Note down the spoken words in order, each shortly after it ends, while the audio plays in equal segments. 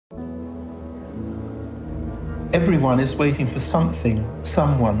Everyone is waiting for something,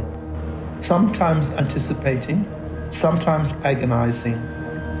 someone, sometimes anticipating, sometimes agonizing.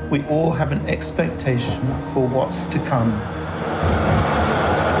 We all have an expectation for what's to come.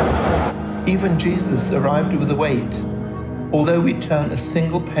 Even Jesus arrived with a wait. Although we turn a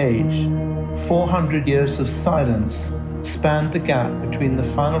single page, 400 years of silence spanned the gap between the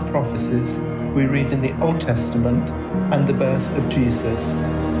final prophecies we read in the Old Testament and the birth of Jesus.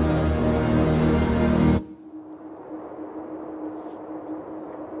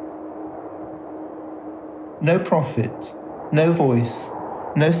 No prophet, no voice,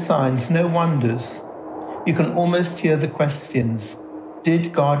 no signs, no wonders. You can almost hear the questions.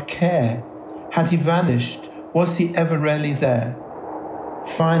 Did God care? Had he vanished? Was he ever really there?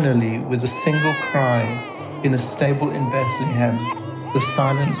 Finally, with a single cry in a stable in Bethlehem, the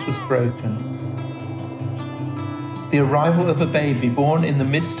silence was broken. The arrival of a baby born in the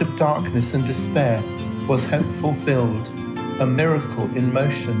midst of darkness and despair was hope fulfilled, a miracle in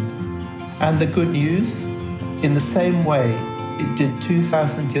motion. And the good news? In the same way it did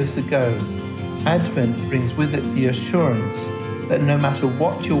 2,000 years ago, Advent brings with it the assurance that no matter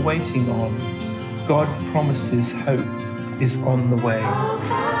what you're waiting on, God promises hope is on the way. Oh,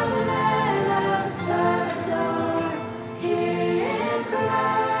 come let us adore in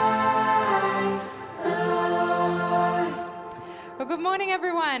Christ the Lord. Well, good morning,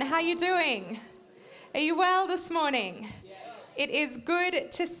 everyone. How are you doing? Are you well this morning? It is good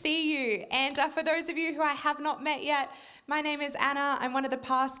to see you. And for those of you who I have not met yet, my name is Anna. I'm one of the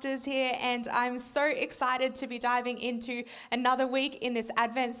pastors here, and I'm so excited to be diving into another week in this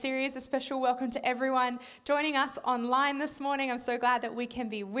Advent series. A special welcome to everyone joining us online this morning. I'm so glad that we can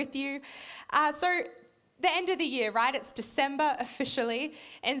be with you. The end of the year, right? It's December officially.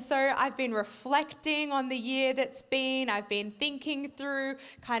 And so I've been reflecting on the year that's been. I've been thinking through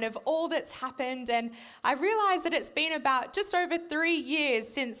kind of all that's happened. And I realized that it's been about just over 3 years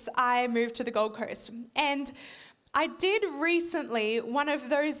since I moved to the Gold Coast. And I did recently one of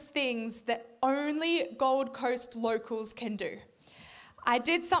those things that only Gold Coast locals can do. I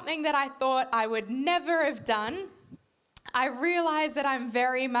did something that I thought I would never have done. I realize that I'm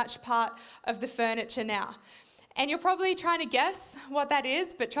very much part of the furniture now. And you're probably trying to guess what that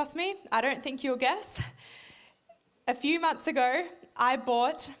is, but trust me, I don't think you'll guess. A few months ago, I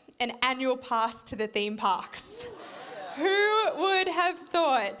bought an annual pass to the theme parks. Who would have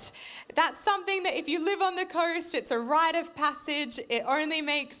thought? That's something that if you live on the coast, it's a rite of passage, it only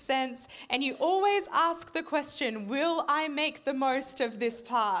makes sense, and you always ask the question, will I make the most of this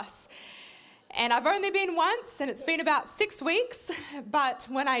pass? And I've only been once, and it's been about 6 weeks, but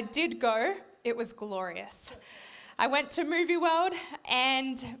when I did go, it was glorious. I went to Movie World,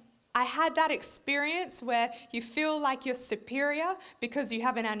 and I had that experience where you feel like you're superior because you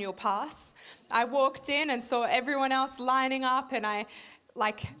have an annual pass. I walked in and saw everyone else lining up, and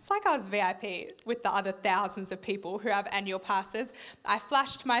it's like I was VIP with the other thousands of people who have annual passes. I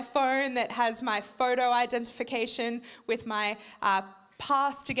flashed my phone that has my photo identification with my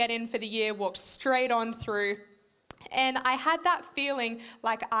pass to get in for the year, walked straight on through, and I had that feeling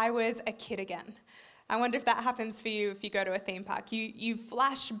like I was a kid again. I wonder if that happens for you if you go to a theme park. You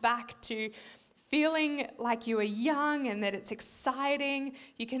flash back to feeling like you were young and that it's exciting.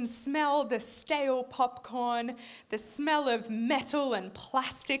 You can smell the stale popcorn, the smell of metal and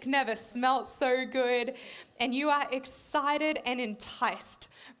plastic never smelt so good, and you are excited and enticed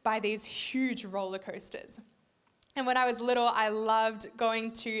by these huge roller coasters. And when I was little, I loved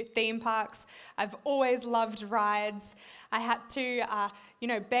going to theme parks. I've always loved rides. I had to,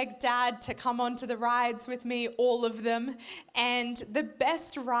 beg Dad to come onto the rides with me, all of them. And the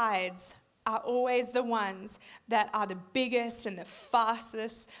best rides are always the ones that are the biggest and the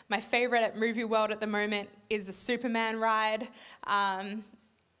fastest. My favorite at Movie World at the moment is the Superman ride. I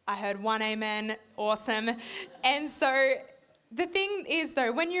heard one amen, awesome. And so the thing is,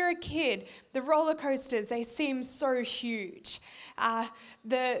 though, when you're a kid, the roller coasters, they seem so huge.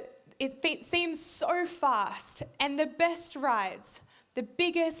 It seems so fast. And the best rides, the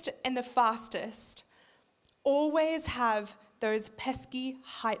biggest and the fastest, always have those pesky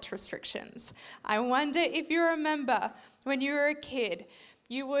height restrictions. I wonder if you remember when you were a kid,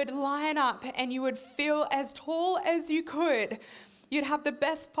 you would line up and you would feel as tall as you could. You'd have the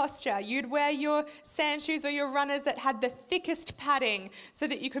best posture. You'd wear your sand shoes or your runners that had the thickest padding so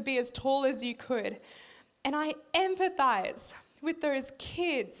that you could be as tall as you could. And I empathize with those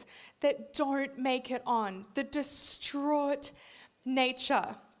kids that don't make it on, the distraught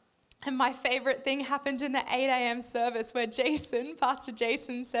nature. And my favorite thing happened in the 8 a.m. service where Pastor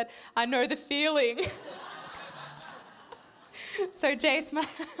Jason said, "I know the feeling." So Jace,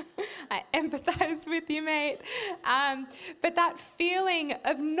 I empathize with you, mate. But that feeling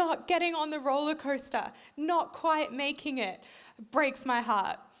of not getting on the roller coaster, not quite making it, breaks my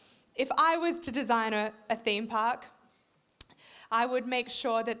heart. If I was to design a theme park, I would make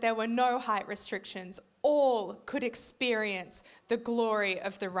sure that there were no height restrictions. All could experience the glory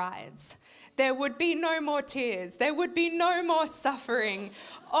of the rides. There would be no more tears. There would be no more suffering.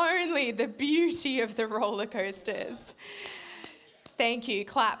 Only the beauty of the roller coasters. Thank you.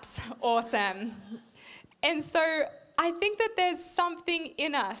 Claps. Awesome. And so I think that there's something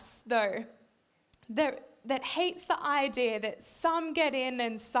in us, though, that hates the idea that some get in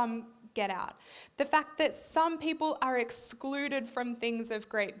and some get out. The fact that some people are excluded from things of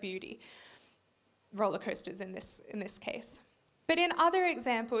great beauty. Roller coasters in this case. But in other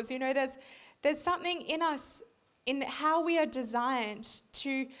examples, there's something in us, in how we are designed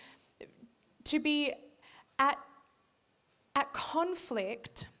to be at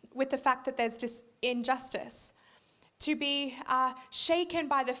conflict with the fact that there's just injustice. To be shaken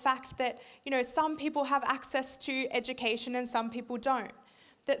by the fact that, some people have access to education and some people don't.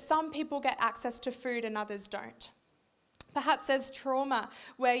 That some people get access to food and others don't. Perhaps there's trauma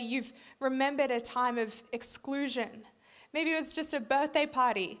where you've remembered a time of exclusion. Maybe it was just a birthday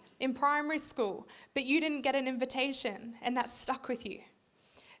party in primary school, but you didn't get an invitation and that stuck with you.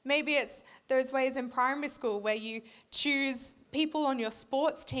 Maybe it's those ways in primary school where you choose people on your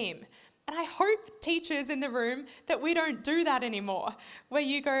sports team. And I hope, teachers in the room, that we don't do that anymore, where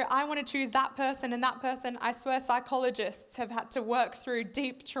you go, I want to choose that person and that person. I swear psychologists have had to work through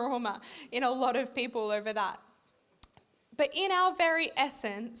deep trauma in a lot of people over that. But in our very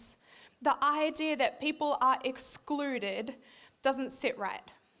essence, the idea that people are excluded doesn't sit right.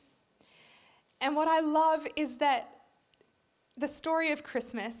 And what I love is that the story of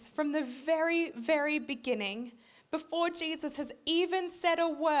Christmas, from the very, very beginning, before Jesus has even said a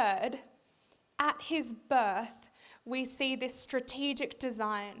word, at his birth, we see this strategic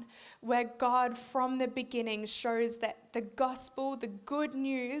design where God from the beginning shows that the gospel, the good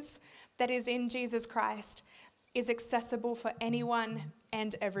news that is in Jesus Christ, is accessible for anyone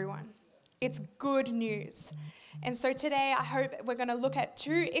and everyone. It's good news. And so today I hope we're going to look at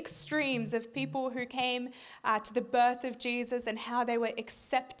two extremes of people who came to the birth of Jesus and how they were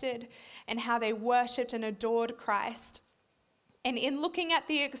accepted and how they worshipped and adored Christ. And in looking at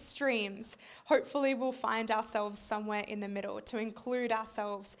the extremes, hopefully we'll find ourselves somewhere in the middle to include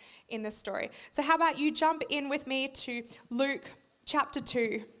ourselves in the story. So how about you jump in with me to Luke chapter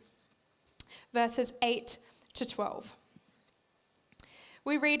 2, verses 8 to 12.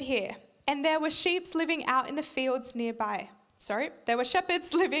 We read here, and there were sheep living out in the fields nearby. There were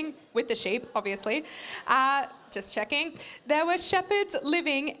shepherds living with the sheep, obviously. Just checking. There were shepherds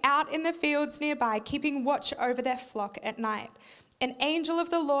living out in the fields nearby, keeping watch over their flock at night. An angel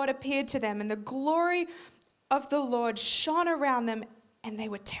of the Lord appeared to them, and the glory of the Lord shone around them, and they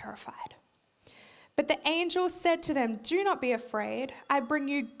were terrified. But the angel said to them, "Do not be afraid. I bring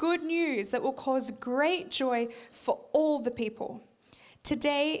you good news that will cause great joy for all the people.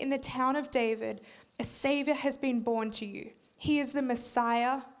 Today in the town of David, a Savior has been born to you. He is the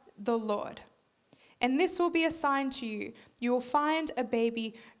Messiah, the Lord. And this will be a sign to you. You will find a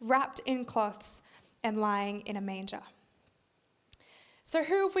baby wrapped in cloths and lying in a manger." So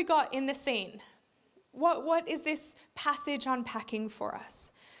who have we got in the scene? What is this passage unpacking for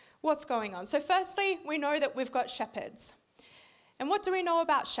us? What's going on? So firstly, we know that we've got shepherds. And what do we know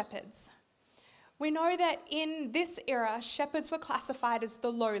about shepherds? We know that in this era, shepherds were classified as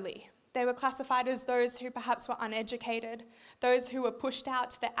the lowly. They were classified as those who perhaps were uneducated, those who were pushed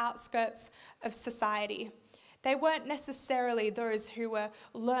out to the outskirts of society. They weren't necessarily those who were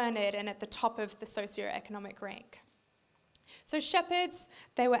learned and at the top of the socioeconomic rank. So shepherds,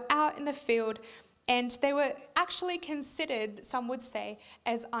 they were out in the field and they were actually considered, some would say,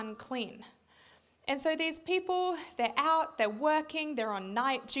 as unclean. And so these people, they're out, they're working, they're on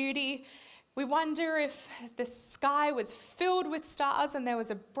night duty. We wonder if the sky was filled with stars and there was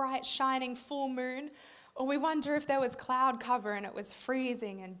a bright, shining full moon, or we wonder if there was cloud cover and it was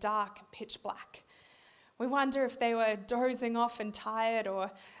freezing and dark and pitch black. We wonder if they were dozing off and tired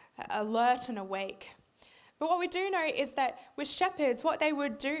or alert and awake. But what we do know is that with shepherds, what they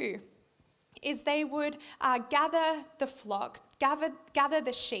would do is they would gather the flock, gather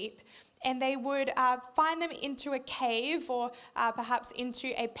the sheep, and they would find them into a cave or perhaps into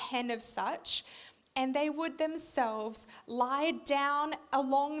a pen of such, and they would themselves lie down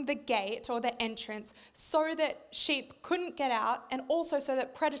along the gate or the entrance so that sheep couldn't get out and also so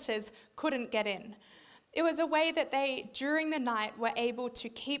that predators couldn't get in. It was a way that they, during the night, were able to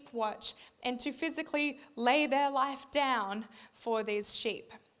keep watch and to physically lay their life down for these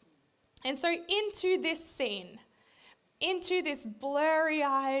sheep. And so into this scene, into this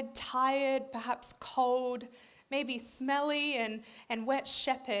blurry-eyed, tired, perhaps cold, maybe smelly and wet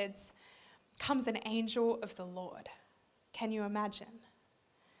shepherds, comes an angel of the Lord. Can you imagine?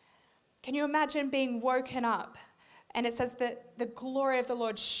 Can you imagine being woken up? And it says that the glory of the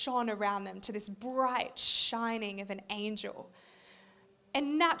Lord shone around them to this bright shining of an angel.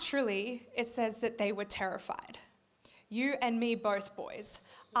 And naturally, it says that they were terrified. You and me both, boys.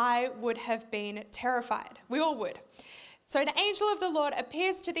 I would have been terrified. We all would. So an angel of the Lord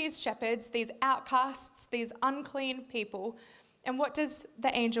appears to these shepherds, these outcasts, these unclean people. And what does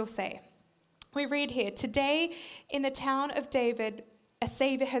the angel say? We read here, "Today in the town of David, a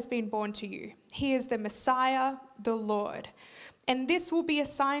Savior has been born to you. He is the Messiah, the Lord. And this will be a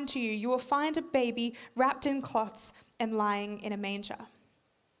sign to you. You will find a baby wrapped in cloths and lying in a manger."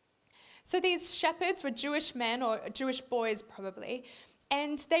 So these shepherds were Jewish men, or Jewish boys probably,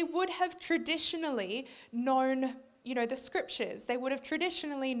 and they would have traditionally known, the scriptures. They would have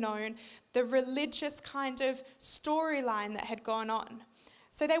traditionally known the religious kind of storyline that had gone on.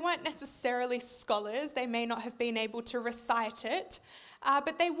 So they weren't necessarily scholars. They may not have been able to recite it,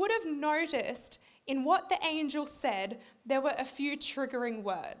 but they would have noticed in what the angel said, there were a few triggering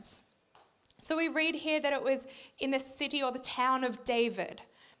words. So we read here that it was in the city or the town of David.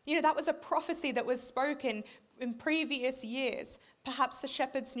 That was a prophecy that was spoken in previous years. Perhaps the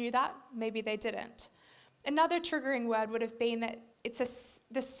shepherds knew that, maybe they didn't. Another triggering word would have been that it's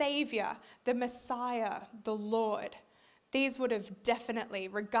the Savior, the Messiah, the Lord. These would have definitely,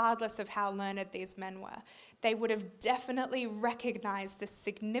 regardless of how learned these men were, they would have definitely recognized the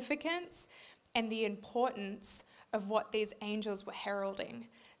significance and the importance of what these angels were heralding.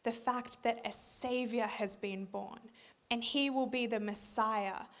 The fact that a Savior has been born, and he will be the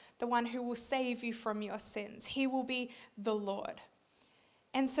Messiah, the one who will save you from your sins. He will be the Lord.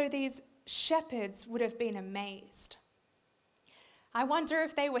 And so these shepherds would have been amazed. I wonder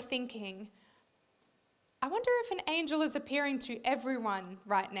if they were thinking, I wonder if an angel is appearing to everyone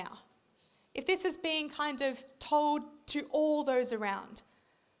right now. If this is being kind of told to all those around.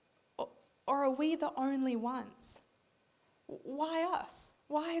 Or are we the only ones? Why us?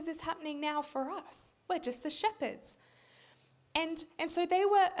 Why is this happening now for us? We're just the shepherds. And so they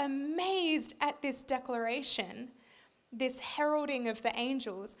were amazed at this declaration, this heralding of the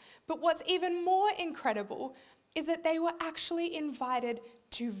angels. But what's even more incredible is that they were actually invited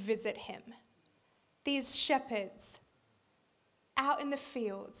to visit him. These shepherds out in the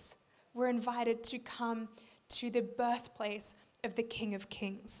fields were invited to come to the birthplace of the King of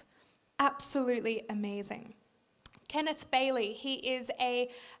Kings. Absolutely amazing. Kenneth Bailey, he is a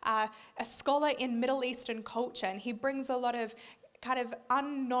scholar in Middle Eastern culture, and he brings a lot of kind of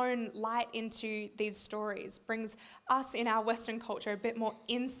unknown light into these stories, brings us in our Western culture a bit more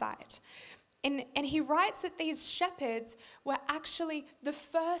insight. And he writes that these shepherds were actually the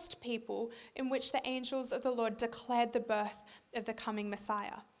first people in which the angels of the Lord declared the birth of the coming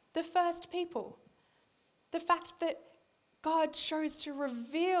Messiah. The first people. The fact that God chose to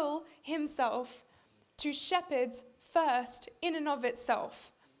reveal himself to shepherds first in and of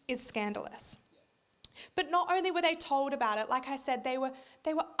itself is scandalous. But not only were they told about it, like I said, they were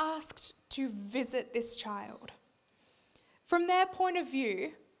asked to visit this child. From their point of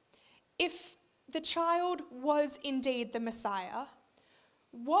view, if the child was indeed the Messiah,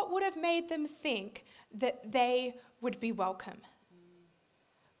 what would have made them think that they would be welcome?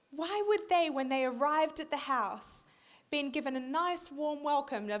 Why would they, when they arrived at the house, been given a nice warm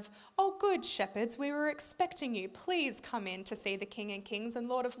welcome of, "Oh, good shepherds, we were expecting you. Please come in to see the King of Kings and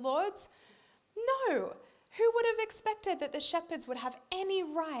Lord of Lords"? No. Who would have expected that the shepherds would have any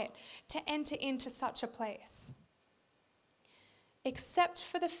right to enter into such a place? Except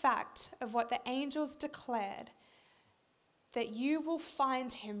for the fact of what the angels declared, that you will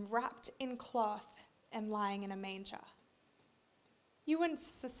find him wrapped in cloth and lying in a manger. You wouldn't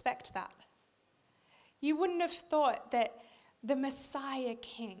suspect that. You wouldn't have thought that the Messiah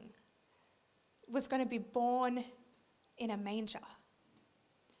King was going to be born in a manger.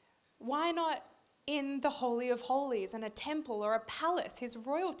 Why not in the Holy of Holies, in a temple or a palace, his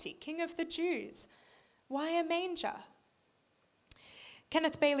royalty, King of the Jews? Why a manger?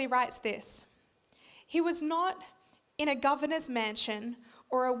 Kenneth Bailey writes this: "He was not in a governor's mansion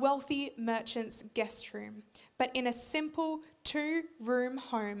or a wealthy merchant's guest room, but in a simple 2-room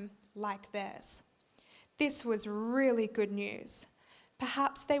home like theirs." This was really good news.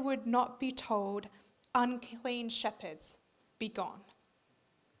 Perhaps they would not be told, "Unclean shepherds, be gone."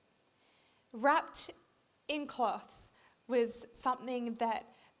 Wrapped in cloths was something that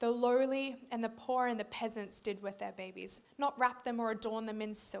the lowly and the poor and the peasants did with their babies. Not wrap them or adorn them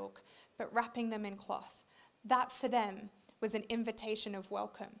in silk, but wrapping them in cloth. That for them was an invitation of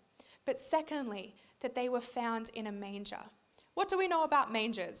welcome. But secondly, that they were found in a manger. What do we know about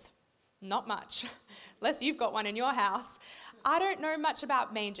mangers? Not much, unless you've got one in your house. I don't know much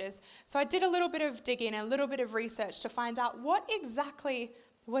about mangers, so I did a little bit of digging, a little bit of research to find out what exactly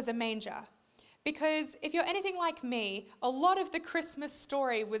was a manger. Because if you're anything like me, a lot of the Christmas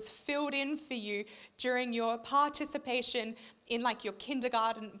story was filled in for you during your participation in like your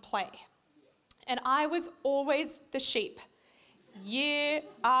kindergarten play. And I was always the sheep. Year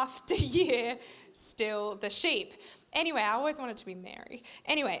after year, still the sheep. Anyway, I always wanted to be Mary.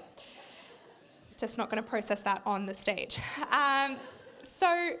 Anyway, just not going to process that on the stage.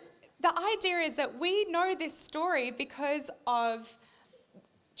 So the idea is that we know this story because of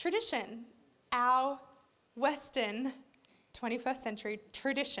tradition, our Western 21st century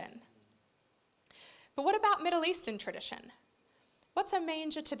tradition. But what about Middle Eastern tradition? What's a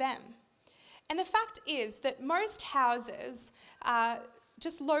manger to them? And the fact is that most houses,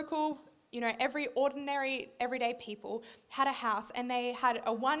 just local, every ordinary, everyday people had a house, and they had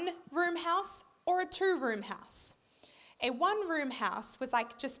a one-room house or a two-room house. A one-room house was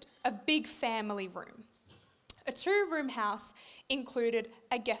like just a big family room. A two-room house included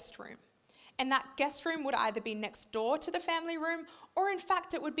a guest room. And that guest room would either be next door to the family room, or in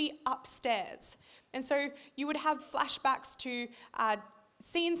fact it would be upstairs. And so you would have flashbacks to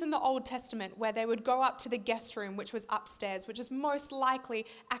scenes in the Old Testament where they would go up to the guest room, which was upstairs, which is most likely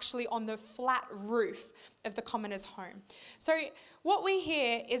actually on the flat roof of the commoner's home. So what we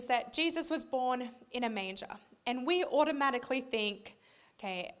hear is that Jesus was born in a manger, and we automatically think,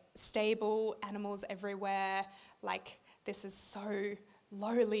 okay, stable, animals everywhere, like this is so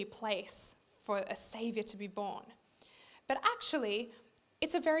lowly place for a saviour to be born. But actually,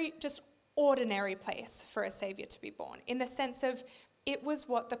 it's a very just ordinary place for a saviour to be born, in the sense of it was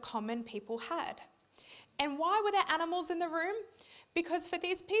what the common people had. And why were there animals in the room? Because for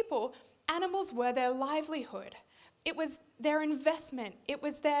these people, animals were their livelihood. It was their investment. It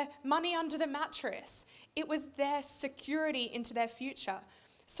was their money under the mattress. It was their security into their future.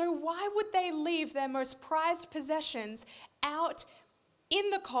 So why would they leave their most prized possessions out in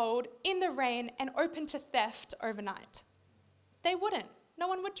the cold, in the rain, and open to theft overnight? They wouldn't. No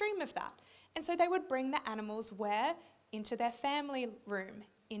one would dream of that. And so they would bring the animals where? Into their family room,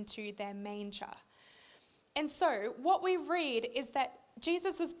 into their manger. And so what we read is that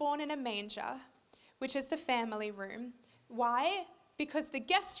Jesus was born in a manger, which is the family room. Why? Because the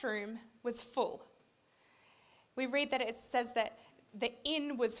guest room was full. We read that it says that the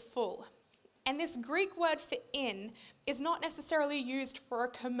inn was full. And this Greek word for inn is not necessarily used for a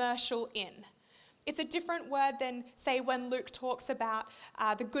commercial inn. It's a different word than, say, when Luke talks about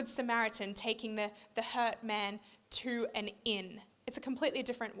the Good Samaritan taking the hurt man to an inn. It's a completely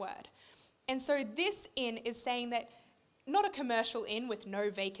different word. And so this inn is saying that not a commercial inn with no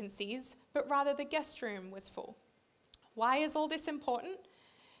vacancies, but rather the guest room was full. Why is all this important?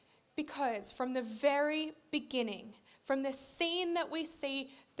 Because from the very beginning, from the scene that we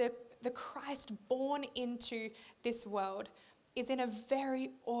see the Christ born into this world, is in a very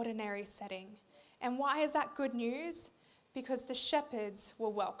ordinary setting. And why is that good news? Because the shepherds were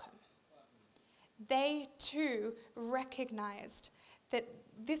welcome. They too recognized that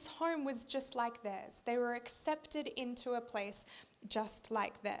this home was just like theirs. They were accepted into a place just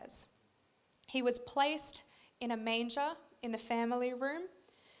like theirs. He was placed in a manger in the family room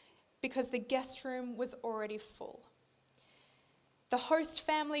because the guest room was already full. The host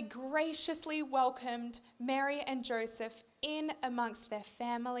family graciously welcomed Mary and Joseph in amongst their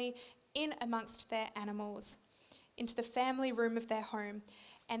family, in amongst their animals, into the family room of their home.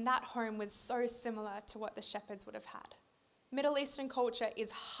 And that home was so similar to what the shepherds would have had. Middle Eastern culture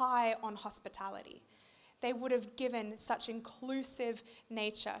is high on hospitality. They would have given such inclusive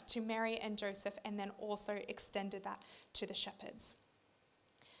nature to Mary and Joseph, and then also extended that to the shepherds.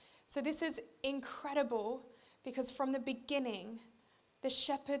 So this is incredible, because from the beginning, the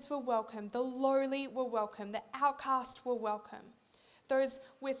shepherds were welcome, the lowly were welcome, the outcast were welcome. Those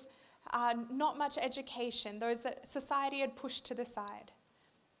with not much education, those that society had pushed to the side.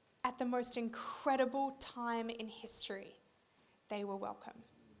 At the most incredible time in history, they were welcome.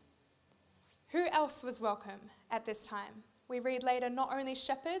 Who else was welcome at this time? We read later not only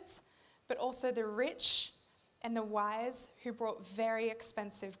shepherds, but also the rich and the wise who brought very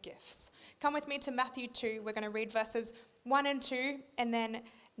expensive gifts. Come with me to Matthew 2. We're going to read verses 1 and 2, and then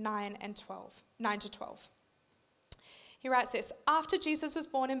 9 to 12. He writes this: After Jesus was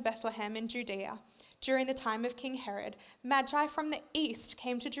born in Bethlehem in Judea, during the time of King Herod, Magi from the east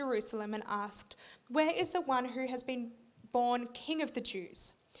came to Jerusalem and asked, "Where is the one who has been born King of the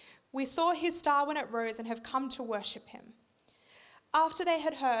Jews? We saw his star when it rose and have come to worship him." After they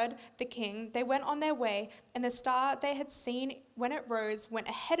had heard the king, they went on their way, and the star they had seen when it rose went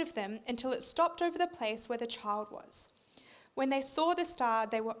ahead of them until it stopped over the place where the child was. When they saw the star,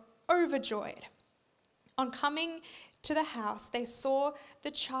 they were overjoyed. On coming to the house, they saw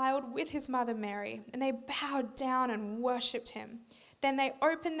the child with his mother Mary, and they bowed down and worshipped him. Then they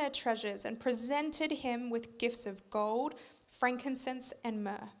opened their treasures and presented him with gifts of gold, frankincense, and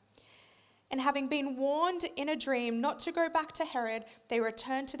myrrh. And having been warned in a dream not to go back to Herod, they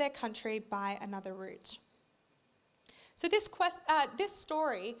returned to their country by another route. So this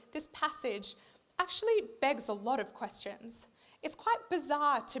story, this passage, actually begs a lot of questions. It's quite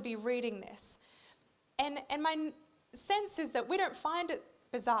bizarre to be reading this. And my sense is that we don't find it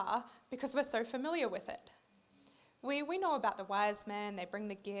bizarre because we're so familiar with it. We know about the wise men, they bring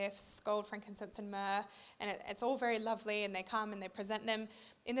the gifts, gold, frankincense, and myrrh, and it's all very lovely, and they come and they present them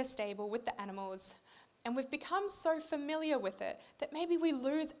in the stable with the animals. And we've become so familiar with it that maybe we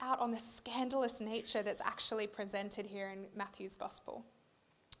lose out on the scandalous nature that's actually presented here in Matthew's Gospel.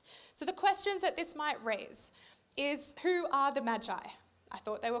 So the questions that this might raise is, who are the Magi? I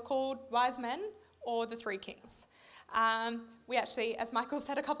thought they were called wise men or the three kings. We actually, as Michael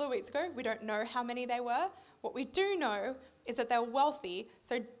said a couple of weeks ago, we don't know how many they were. What we do know is that they're wealthy,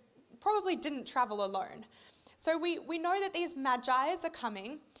 so probably didn't travel alone. So we know that these Magi's are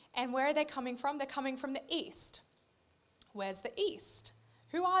coming, and where are they coming from? They're coming from the east. Where's the east?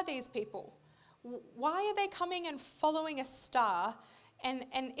 Who are these people? Why are they coming and following a star? And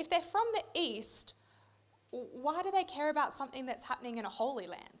if they're from the east, why do they care about something that's happening in a holy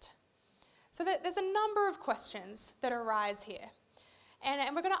land? So there's a number of questions that arise here.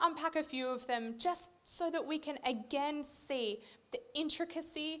 And we're going to unpack a few of them just so that we can again see the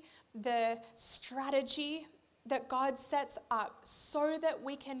intricacy, the strategy that God sets up so that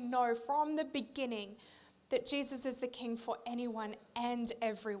we can know from the beginning that Jesus is the King for anyone and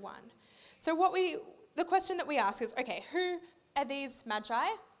everyone. So the question that we ask is, okay, who are these Magi?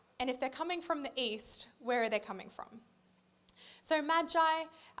 And if they're coming from the east, where are they coming from? So Magi,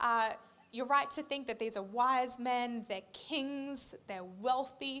 you're right to think that these are wise men, they're kings, they're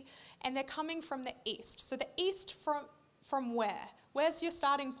wealthy, and they're coming from the east. So the east from where? Where's your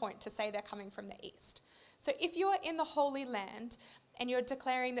starting point to say they're coming from the east? So if you are in the Holy Land and you're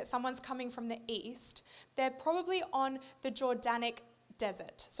declaring that someone's coming from the east, they're probably on the Jordanic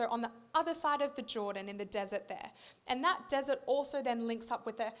desert. So on the other side of the Jordan in the desert there. And that desert also then links up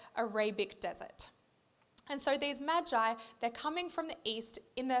with the Arabic desert. And so these Magi, they're coming from the east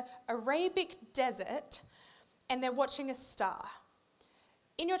in the Arabic desert, and they're watching a star.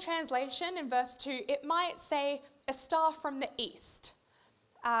 In your translation, in verse 2, it might say a star from the east,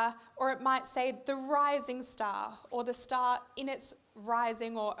 or it might say the rising star, or the star in its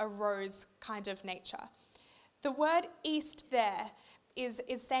rising or arose kind of nature. The word east there is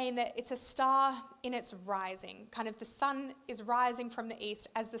saying that it's a star in its rising. Kind of the sun is rising from the east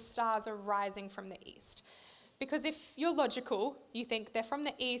as the stars are rising from the east. Because if you're logical, you think they're from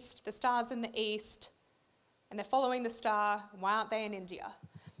the east, the star's in the east, and they're following the star, why aren't they in India?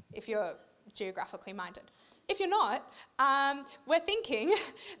 If you're geographically minded. If you're not, we're thinking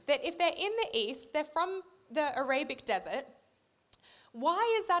that if they're in the east, they're from the Arabic desert.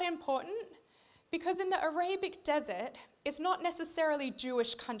 Why is that important? Because in the Arabic desert, it's not necessarily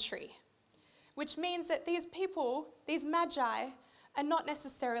Jewish country, which means that these people, these Magi, are not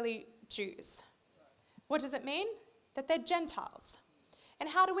necessarily Jews. What does it mean? That they're Gentiles. And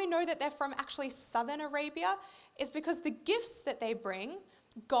how do we know that they're from actually southern Arabia? Is because the gifts that they bring,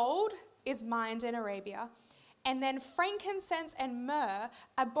 gold is mined in Arabia, and then frankincense and myrrh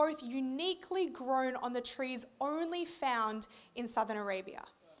are both uniquely grown on the trees only found in southern Arabia.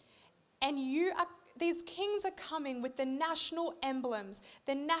 And these kings are coming with the national emblems,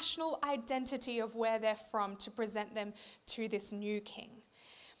 the national identity of where they're from to present them to this new king.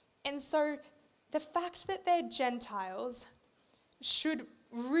 And so the fact that they're Gentiles should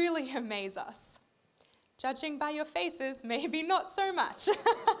really amaze us. Judging by your faces, maybe not so much.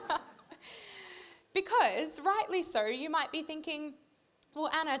 Because, rightly so, you might be thinking, well,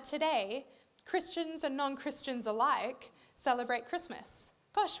 Anna, today, Christians and non-Christians alike celebrate Christmas.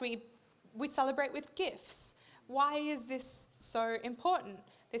 Gosh, we celebrate with gifts. Why is this so important?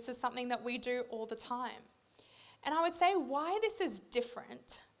 This is something that we do all the time. And I would say why this is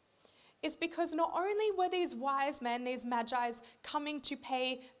different is because not only were these wise men, these Magi's, coming to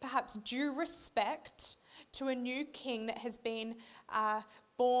pay perhaps due respect to a new king that has been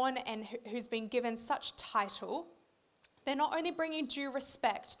born and who's been given such title, they're not only bringing due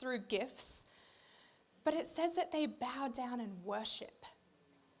respect through gifts, but it says that they bow down and worship.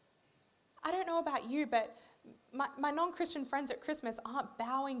 I don't know about you, but my non-Christian friends at Christmas aren't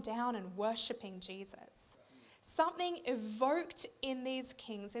bowing down and worshiping Jesus. Something evoked in these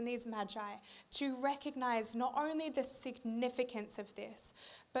kings, in these magi, to recognize not only the significance of this,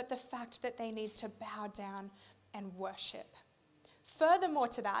 but the fact that they need to bow down and worship. Furthermore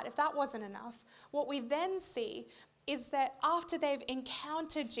to that, if that wasn't enough, what we then see is that after they've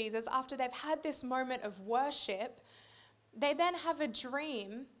encountered Jesus, after they've had this moment of worship, they then have a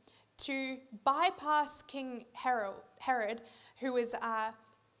dream to bypass King Herod, who was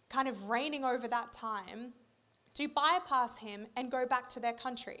kind of reigning over that time, to bypass him and go back to their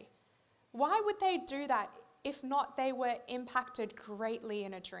country. Why would they do that if not they were impacted greatly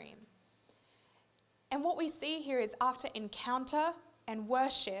in a dream? And what we see here is after encounter and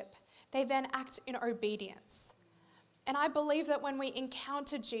worship, they then act in obedience. And I believe that when we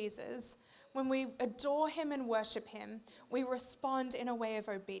encounter Jesus, when we adore him and worship him, we respond in a way of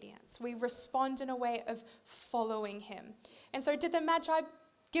obedience. We respond in a way of following him. And so did the Magi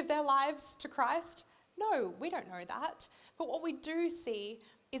give their lives to Christ? No, we don't know that. But what we do see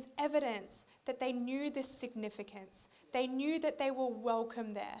is evidence that they knew this significance. They knew that they were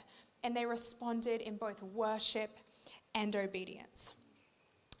welcome there, and they responded in both worship and obedience.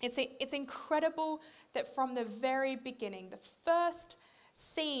 It's incredible that from the very beginning, the first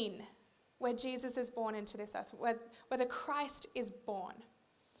scene where Jesus is born into this earth, where the Christ is born,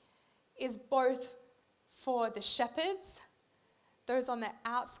 is both for the shepherds, those on the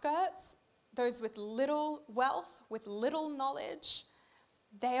outskirts, those with little wealth, with little knowledge,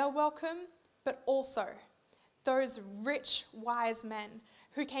 they are welcome, but also those rich, wise men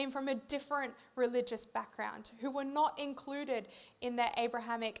who came from a different religious background, who were not included in their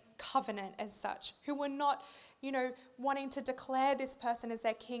Abrahamic covenant as such, who were not, wanting to declare this person as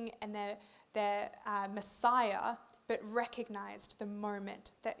their king and their Messiah, but recognized the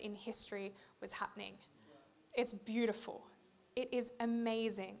moment that in history was happening. It's beautiful. It is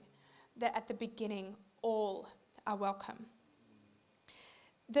amazing that at the beginning, all are welcome.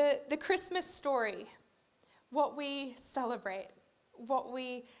 The Christmas story, what we celebrate, what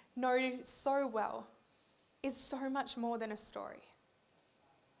we know so well, is so much more than a story.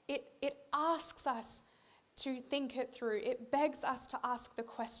 It asks us to think it through. It begs us to ask the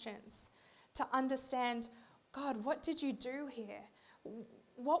questions, to understand, God, what did you do here?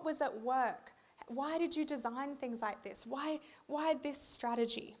 What was at work? Why did you design things like this? Why this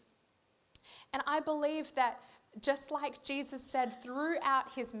strategy? And I believe that just like Jesus said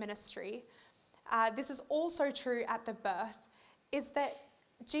throughout his ministry, this is also true at the birth, is that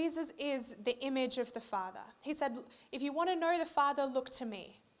Jesus is the image of the Father. He said, if you want to know the Father, look to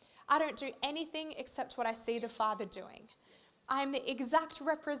me. I don't do anything except what I see the Father doing. I am the exact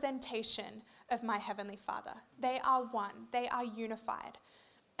representation of my Heavenly Father. They are one. They are unified.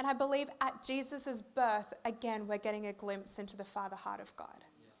 And I believe at Jesus' birth, again, we're getting a glimpse into the Father heart of God.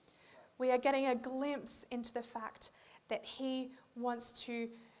 We are getting a glimpse into the fact that he wants to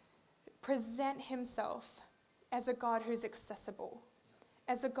present himself as a God who's accessible,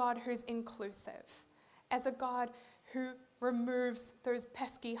 as a God who's inclusive, as a God who removes those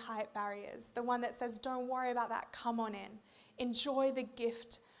pesky height barriers, the one that says, don't worry about that, come on in. Enjoy the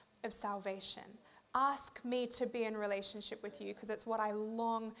gift of salvation. Ask me to be in relationship with you because it's what I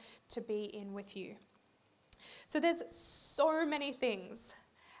long to be in with you. So there's so many things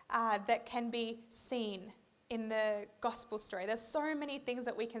that can be seen in the gospel story. There's so many things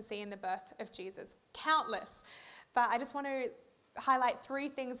that we can see in the birth of Jesus, countless. But I just want to highlight three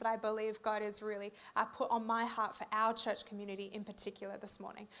things that I believe God has really put on my heart for our church community in particular this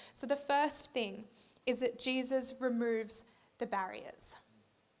morning. So the first thing is that Jesus removes the barriers.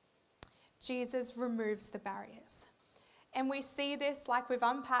 Jesus removes the barriers. And we see this like we've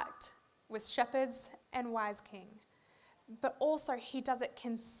unpacked with shepherds and wise king. But also he does it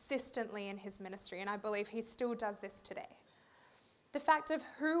consistently in his ministry, and I believe he still does this today. The fact of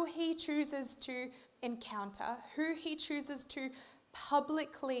who he chooses to encounter, who he chooses to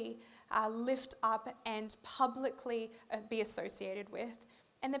publicly lift up and publicly be associated with,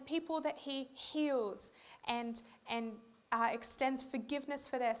 and the people that he heals and extends forgiveness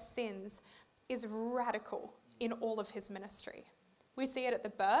for their sins is radical in all of his ministry. We see it at the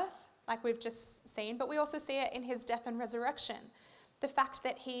birth, like we've just seen, but we also see it in his death and resurrection. The fact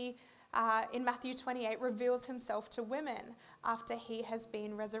that he, in Matthew 28, reveals himself to women after he has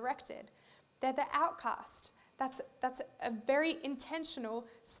been resurrected. They're the outcast. That's a very intentional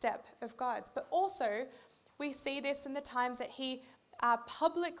step of God's. But also, we see this in the times that he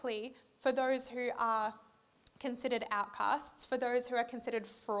publicly for those who are considered outcasts, for those who are considered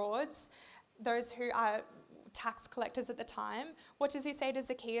frauds, those who are tax collectors at the time. What does he say to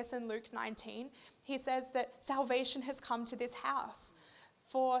Zacchaeus in Luke 19? He says that salvation has come to this house,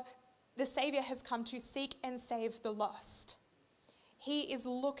 for the Saviour has come to seek and save the lost. He is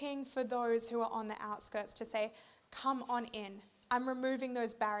looking for those who are on the outskirts to say, come on in. I'm removing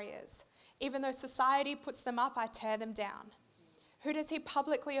those barriers. Even though society puts them up, I tear them down. Who does he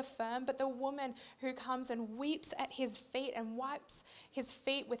publicly affirm but the woman who comes and weeps at his feet and wipes his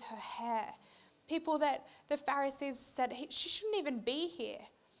feet with her hair? People that the Pharisees said, she shouldn't even be here.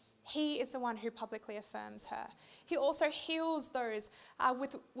 He is the one who publicly affirms her. He also heals those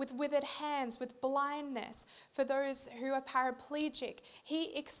with withered hands, with blindness. For those who are paraplegic,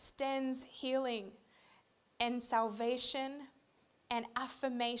 he extends healing and salvation and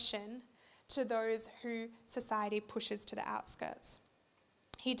affirmation to those who society pushes to the outskirts.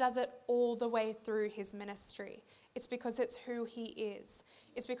 He does it all the way through his ministry. It's because it's who he is.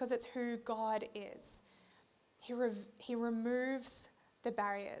 It's because it's who God is. He removes the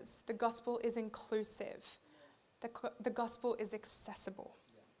barriers. The gospel is inclusive. The gospel is accessible.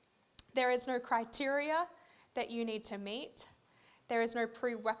 There is no criteria that you need to meet. There is no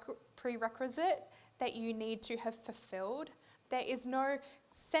prerequisite that you need to have fulfilled. There is no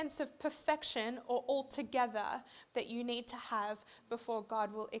sense of perfection or altogether that you need to have before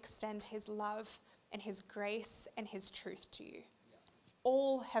God will extend his love and his grace and his truth to you.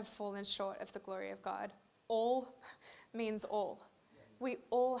 All have fallen short of the glory of God. All means all. We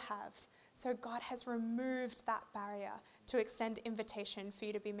all have. So God has removed that barrier to extend invitation for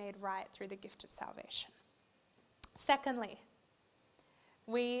you to be made right through the gift of salvation. Secondly,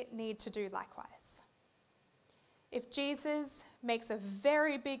 we need to do likewise. If Jesus makes a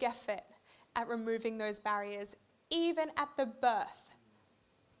very big effort at removing those barriers, even at the birth,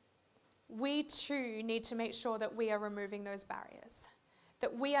 we too need to make sure that we are removing those barriers,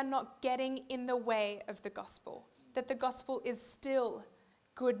 that we are not getting in the way of the gospel, that the gospel is still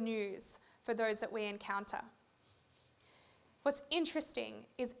good news for those that we encounter. What's interesting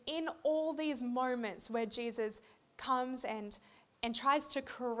is in all these moments where Jesus comes and tries to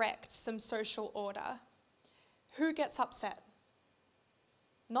correct some social order, who gets upset?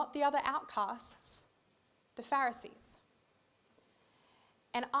 Not the other outcasts, the Pharisees.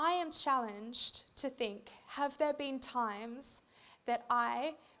 And I am challenged to think, have there been times that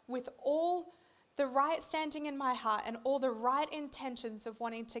I, with all the right standing in my heart and all the right intentions of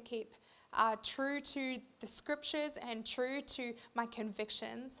wanting to keep true to the scriptures and true to my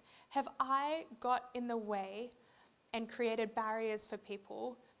convictions, have I got in the way and created barriers for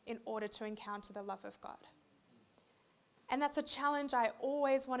people in order to encounter the love of God? And that's a challenge I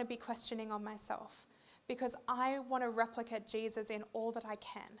always want to be questioning on myself, because I want to replicate Jesus in all that I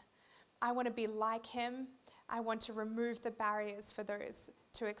can. I want to be like him. I want to remove the barriers for those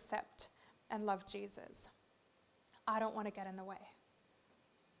to accept and love Jesus. I don't want to get in the way.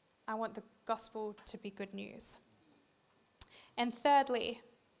 I want the gospel to be good news. And thirdly,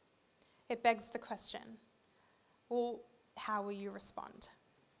 it begs the question, well, how will you respond?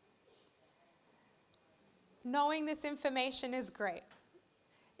 Knowing this information is great.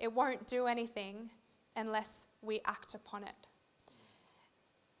 It won't do anything unless we act upon it.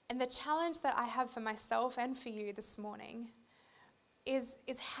 And the challenge that I have for myself and for you this morning is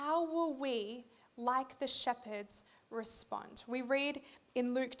how will we, like the shepherds, respond? We read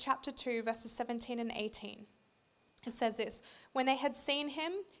in Luke chapter 2, verses 17 and 18. It says this: when they had seen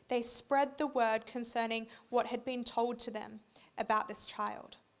him, they spread the word concerning what had been told to them about this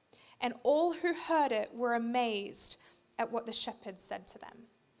child. And all who heard it were amazed at what the shepherds said to them.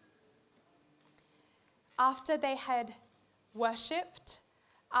 After they had worshipped,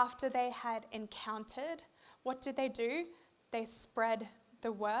 after they had encountered, what did they do? They spread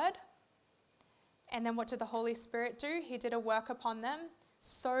the word. And then what did the Holy Spirit do? He did a work upon them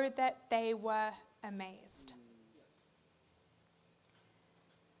so that they were amazed.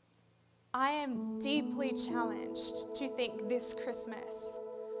 I am deeply challenged to think this Christmas,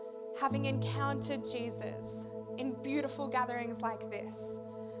 having encountered Jesus in beautiful gatherings like this,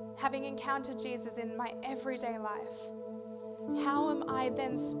 having encountered Jesus in my everyday life, how am I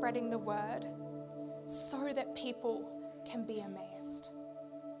then spreading the word so that people can be amazed?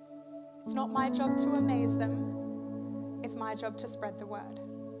 It's not my job to amaze them. It's my job to spread the word.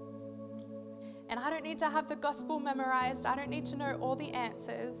 And I don't need to have the gospel memorized. I don't need to know all the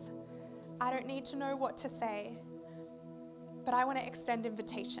answers. I don't need to know what to say. But I want to extend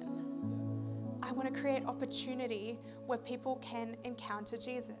invitation. I want to create opportunity where people can encounter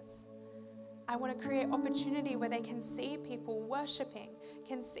Jesus. I want to create opportunity where they can see people worshiping,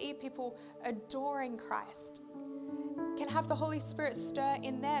 can see people adoring Christ, can have the Holy Spirit stir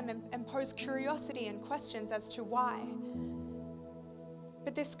in them and pose curiosity and questions as to why.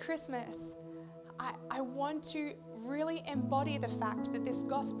 But this Christmas, I want to really embody the fact that this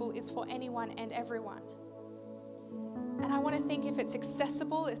gospel is for anyone and everyone. And I want to think if it's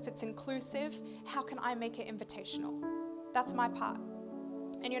accessible, if it's inclusive, how can I make it invitational? That's my part.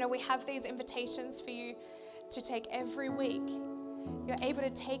 And we have these invitations for you to take every week. You're able to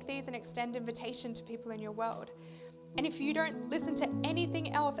take these and extend invitation to people in your world. And if you don't listen to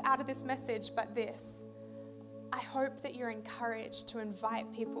anything else out of this message but this, I hope that you're encouraged to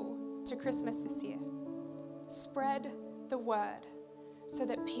invite people to Christmas this year. Spread the word so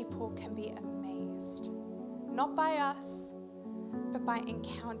that people can be amazed. Not by us, but by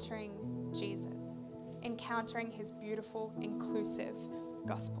encountering Jesus, encountering his beautiful, inclusive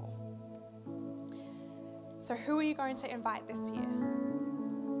gospel. So who are you going to invite this year?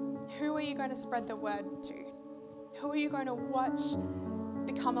 Who are you going to spread the word to? Who are you going to watch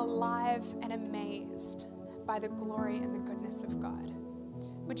become alive and amazed by the glory and the goodness of God?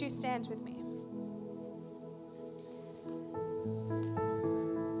 Would you stand with me?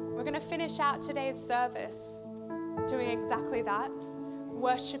 We're going to finish out today's service doing exactly that,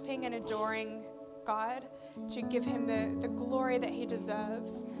 worshiping and adoring God, to give him the glory that he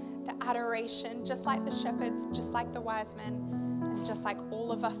deserves, the adoration, just like the shepherds, just like the wise men, and just like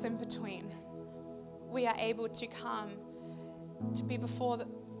all of us in between. We are able to come to be before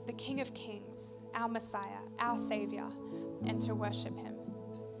the King of Kings, our Messiah, our Savior, and to worship him.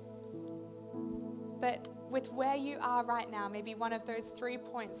 But with where you are right now, maybe one of those 3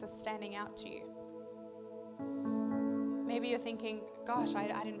 points are standing out to you. Maybe you're thinking, gosh,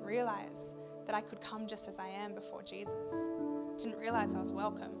 I didn't realize that I could come just as I am before Jesus. Didn't realize I was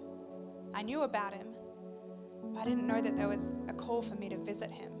welcome. I knew about him, but I didn't know that there was a call for me to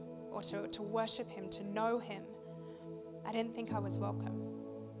visit him or to worship him, to know him. I didn't think I was welcome.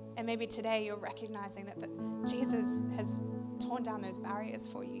 And maybe today you're recognizing that Jesus has torn down those barriers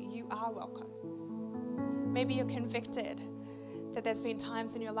for you. You are welcome. Maybe you're convicted that there's been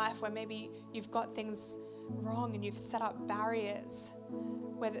times in your life where maybe you've got things wrong and you've set up barriers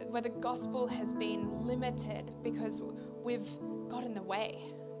where the gospel has been limited because we've got in the way.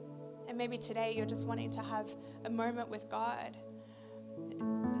 And maybe today you're just wanting to have a moment with God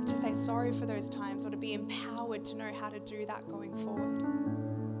to say sorry for those times, or to be empowered to know how to do that going forward.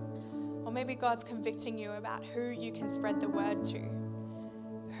 Or maybe God's convicting you about who you can spread the word to,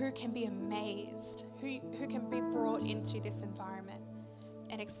 who can be amazed, who can be brought into this environment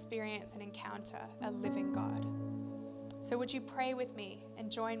and experience and encounter a living God. So would you pray with me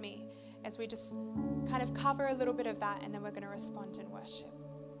and join me as we just kind of cover a little bit of that, and then we're going to respond in worship.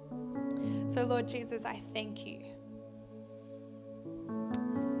 So Lord Jesus, I thank you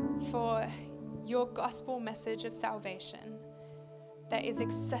for your gospel message of salvation that is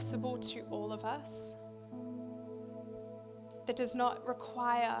accessible to all of us, that does not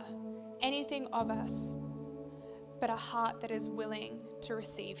require anything of us but a heart that is willing to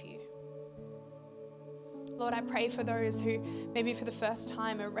receive you. Lord, I pray for those who maybe for the first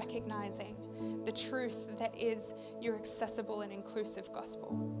time are recognizing the truth that is your accessible and inclusive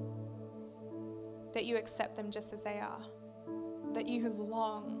gospel, that you accept them just as they are, that you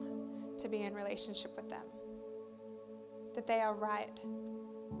long to be in relationship with them, that they are right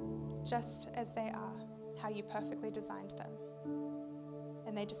just as they are, how you perfectly designed them.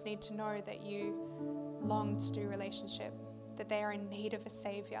 And they just need to know that you long to do relationship, that they are in need of a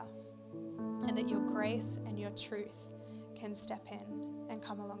Savior, and that your grace and your truth can step in and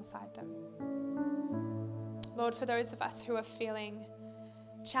come alongside them. Lord, for those of us who are feeling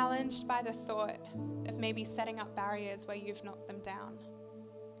challenged by the thought of maybe setting up barriers where you've knocked them down,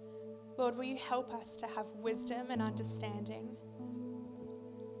 Lord, will you help us to have wisdom and understanding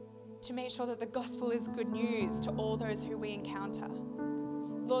to make sure that the gospel is good news to all those who we encounter.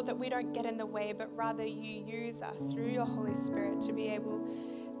 Lord, that we don't get in the way, but rather you use us through your Holy Spirit to be able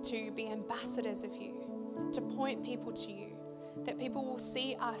to be ambassadors of you, to point people to you, that people will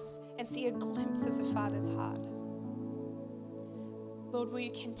see us and see a glimpse of the Father's heart. Lord, will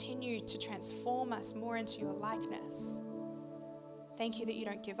you continue to transform us more into your likeness? Thank you that you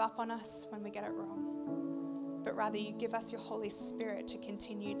don't give up on us when we get it wrong, but rather you give us your Holy Spirit to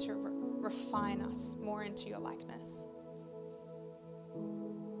continue to refine us more into your likeness.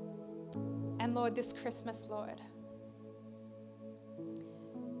 And Lord, this Christmas, Lord,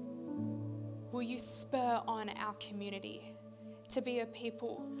 will you spur on our community to be a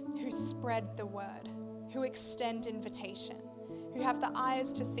people who spread the word, who extend invitation, who have the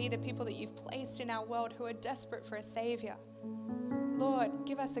eyes to see the people that you've placed in our world who are desperate for a Savior. Lord,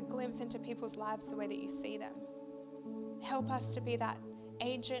 give us a glimpse into people's lives the way that you see them. Help us to be that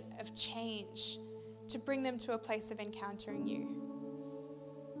agent of change, to bring them to a place of encountering you.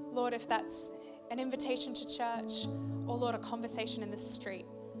 Lord, if that's an invitation to church or, Lord, a conversation in the street,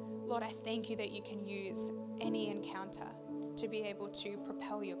 Lord, I thank you that you can use any encounter to be able to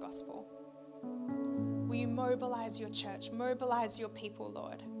propel your gospel. Will you mobilize your church, mobilize your people,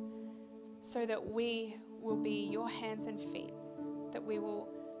 Lord, so that we will be your hands and feet, that we will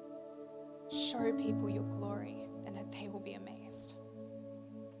show people your glory and that they will be amazed.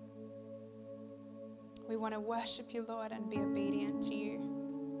 We want to worship you, Lord, and be obedient to you.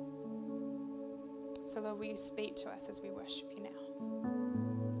 So, Lord, will you speak to us as we worship you now?